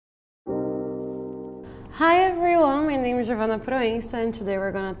Hi everyone, my name is Giovanna Proença and today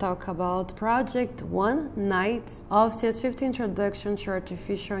we're going to talk about Project 1 Nights of CS50 Introduction to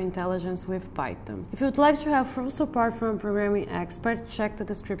Artificial Intelligence with Python. If you would like to have full support from a programming expert, check the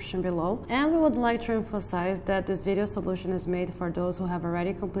description below. And we would like to emphasize that this video solution is made for those who have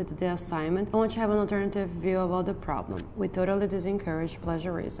already completed the assignment and want to have an alternative view about the problem. We totally discourage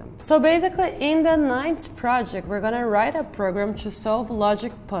plagiarism. So basically in the Nights project, we're going to write a program to solve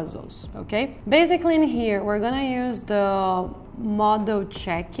logic puzzles, okay? Basically in here, we're gonna use the model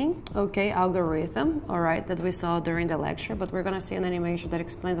checking, okay, algorithm, all right, that we saw during the lecture, but we're gonna see an animation that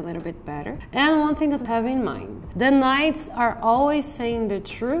explains a little bit better. And one thing to have in mind, the knights are always saying the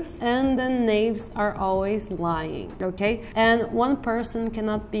truth and the knaves are always lying, okay? And one person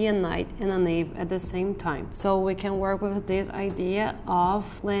cannot be a knight and a knave at the same time. So we can work with this idea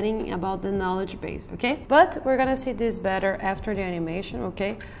of learning about the knowledge base, okay? But we're gonna see this better after the animation,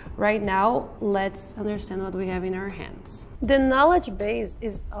 okay? Right now, let's understand what we have in our hands. The knowledge base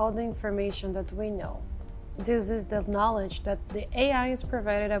is all the information that we know. This is the knowledge that the AI is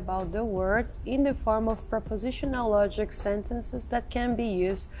provided about the world in the form of propositional logic sentences that can be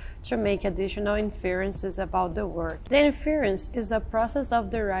used to make additional inferences about the world. The inference is a process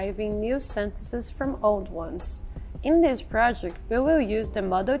of deriving new sentences from old ones. In this project, we will use the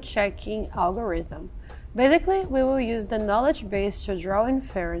model checking algorithm. Basically, we will use the knowledge base to draw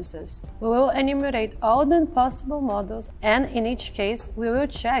inferences. We will enumerate all the possible models, and in each case, we will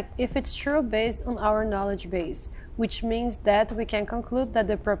check if it's true based on our knowledge base, which means that we can conclude that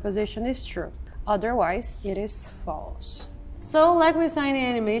the proposition is true. Otherwise, it is false. So, like we saw in the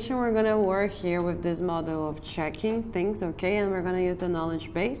animation, we're gonna work here with this model of checking things, okay? And we're gonna use the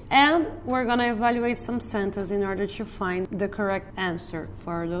knowledge base. And we're gonna evaluate some sentences in order to find the correct answer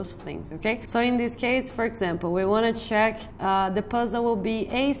for those things, okay? So in this case, for example, we wanna check, the puzzle will be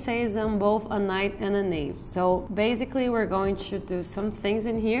A says I'm both a knight and a knave. So basically, we're going to do some things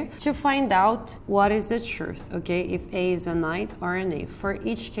in here to find out what is the truth, okay? If A is a knight or a knave. For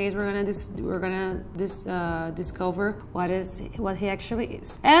each case, we're gonna discover what he actually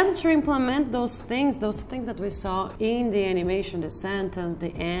is. And to implement those things that we saw in the animation, the sentence,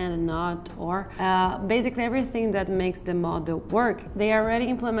 the and, not, or, basically everything that makes the model work, they are already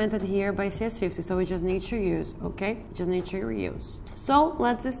implemented here by CS50, so we just need to use, okay? Just need to reuse. So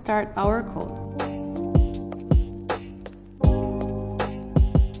let's start our code.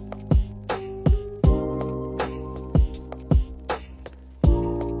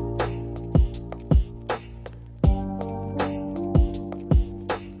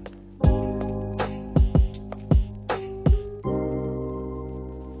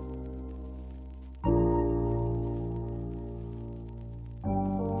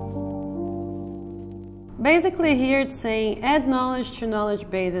 Basically here it's saying add knowledge to knowledge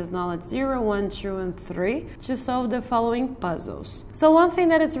bases knowledge 0, 1, 2, and 3 to solve the following puzzles. So one thing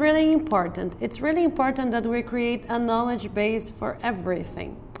that is really important, it's really important that we create a knowledge base for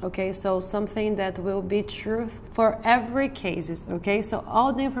everything. Okay, so something that will be truth for every cases, okay? So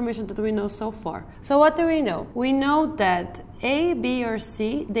all the information that we know so far. So what do we know? We know that A, B, or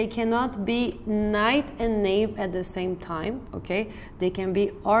C, they cannot be knight and knave at the same time, okay? They can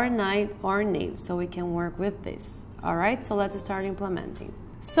be or knight or knave, so we can work with this, all right? So let's start implementing.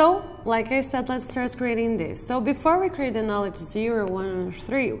 So, like I said, let's start creating this. So before we create the knowledge 0, 1, and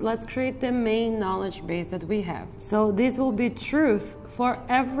 3, let's create the main knowledge base that we have. So this will be truth for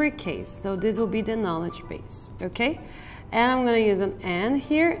every case. So this will be the knowledge base, okay? And I'm gonna use an and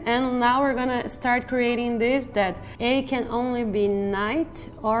here. And now we're gonna start creating this that A can only be knight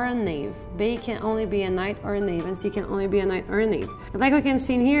or a knave. B can only be a knight or a knave. And C can only be a knight or a knave. Like we can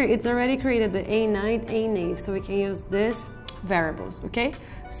see in here, it's already created the A knight, A knave. So we can use this variables, okay?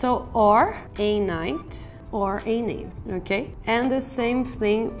 So or a knight or a knave, okay? And the same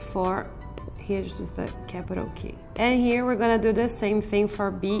thing for here's with the capital K. And here we're gonna do the same thing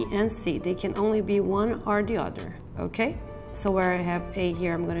for B and C. They can only be one or the other, okay? So where I have A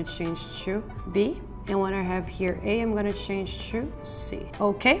here, I'm gonna change to B. And when I have here A, I'm gonna change to C,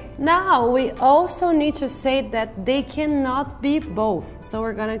 okay? Now, we also need to say that they cannot be both. So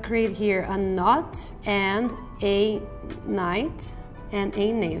we're gonna create here a not and a knight and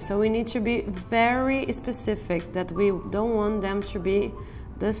a knave. So we need to be very specific that we don't want them to be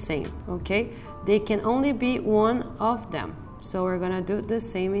the same, okay? They can only be one of them. So we're gonna do the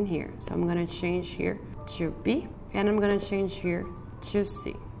same in here. So I'm gonna change here to B and I'm gonna change here to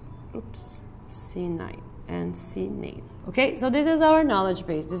C. Oops. C knight and C knave. Okay, so this is our knowledge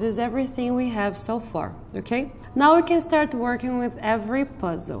base. This is everything we have so far, okay? Now we can start working with every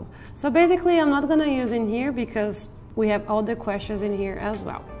puzzle. So basically I'm not gonna use in here because we have all the questions in here as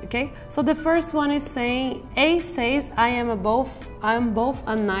well, okay? So the first one is saying, A says, I am both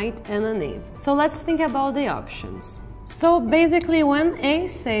a knight and a knave. So let's think about the options. So basically, when A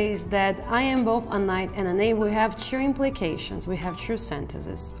says that I am both a knight and a knave, we have two implications, we have two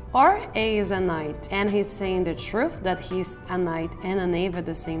sentences. Or A is a knight and he's saying the truth, that he's a knight and a knave at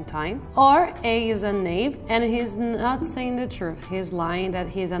the same time. Or A is a knave and he's not saying the truth, he's lying that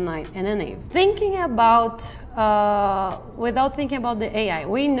he's a knight and a knave. Thinking about, without thinking about the AI,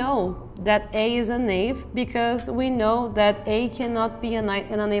 we know that A is a knave because we know that A cannot be a knight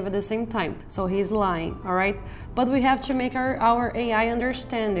and a knave at the same time. So he's lying, all right? But we have to make our AI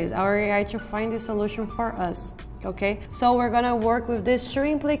understand this, our AI to find the solution for us, okay? So we're gonna work with these two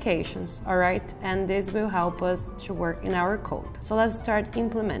implications, all right? And this will help us to work in our code. So let's start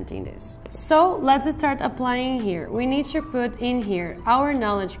implementing this. So let's start applying here. We need to put in here our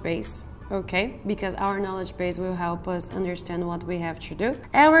knowledge base, okay, because our knowledge base will help us understand what we have to do.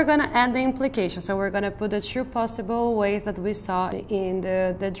 And we're gonna add the implication. So we're gonna put the two possible ways that we saw in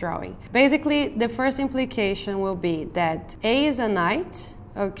the drawing. Basically, the first implication will be that A is a knight,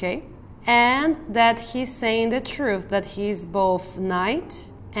 okay, and that he's saying the truth, that he's both knight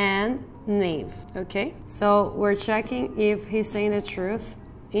and knave, okay? So we're checking if he's saying the truth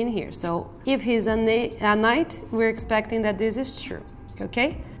in here. So if he's a knight, we're expecting that this is true,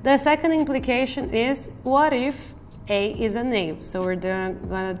 okay? The second implication is, what if A is a knave? So we're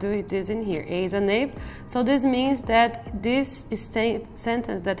gonna do this in here. A is a knave. So this means that this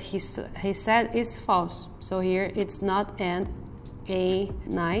sentence that he said is false. So here it's not and a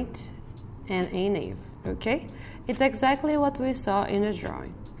knight and a knave, okay? It's exactly what we saw in the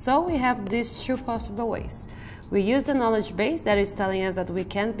drawing. So we have these two possible ways. We use the knowledge base that is telling us that we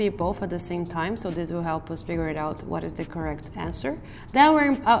can't be both at the same time, so this will help us figure it out what is the correct answer. Then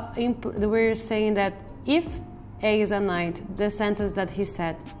we're saying that if A is a knight, the sentence that he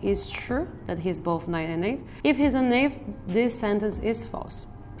said is true, that he's both knight and knave. If he's a knave, this sentence is false.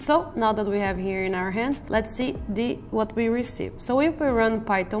 So now that we have here in our hands, let's see what we receive. So if we run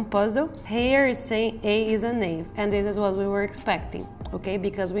Python puzzle, here it's saying A is a knave, and this is what we were expecting, okay?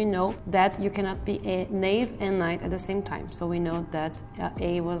 Because we know that you cannot be a knave and knight at the same time. So we know that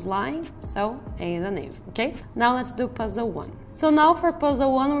A was lying, so A is a knave, okay? Now let's do puzzle 1. So now for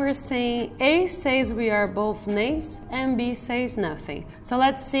puzzle 1, we're saying A says we are both knaves and B says nothing. So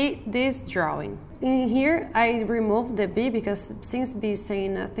let's see this drawing. In here, I removed the B because since B is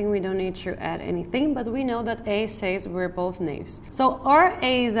saying nothing, we don't need to add anything, but we know that A says we're both knaves. So or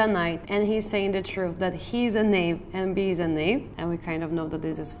A is a knight and he's saying the truth, that he's a knave and B is a knave, and we kind of know that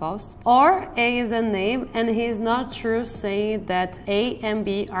this is false. Or A is a knave and he's not true, saying that A and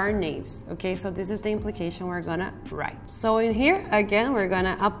B are knaves. Okay, so this is the implication we're gonna write. So in here, again, we're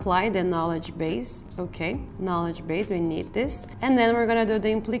gonna apply the knowledge base, okay? Knowledge base, we need this. And then we're gonna do the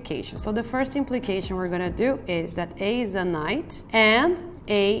implication. So the first implication we're gonna do is that A is a knight and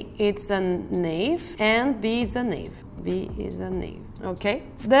A is a knave and B is a knave. B is a knave, okay?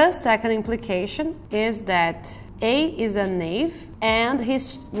 The second implication is that A is a knave and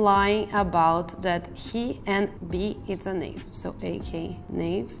he's lying about that he and B is a knave. So AK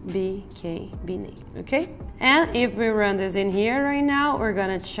knave, BK B knave, okay? And if we run this in here right now, we're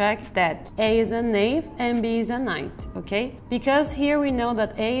gonna check that A is a knave and B is a knight, okay? Because here we know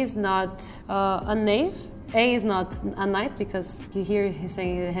that A is not a knave, A is not a knight, because here he's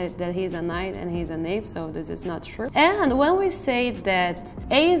saying that he's a knight and he's a knave, so this is not true. And when we say that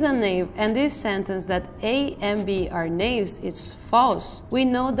A is a knave and this sentence that A and B are knaves, it's false, we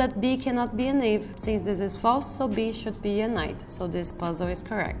know that B cannot be a knave. Since this is false, so B should be a knight. So this puzzle is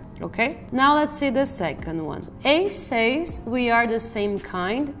correct, okay? Now let's see the second one. A says we are the same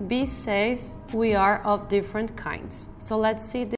kind, B says we are of different kinds. So let's see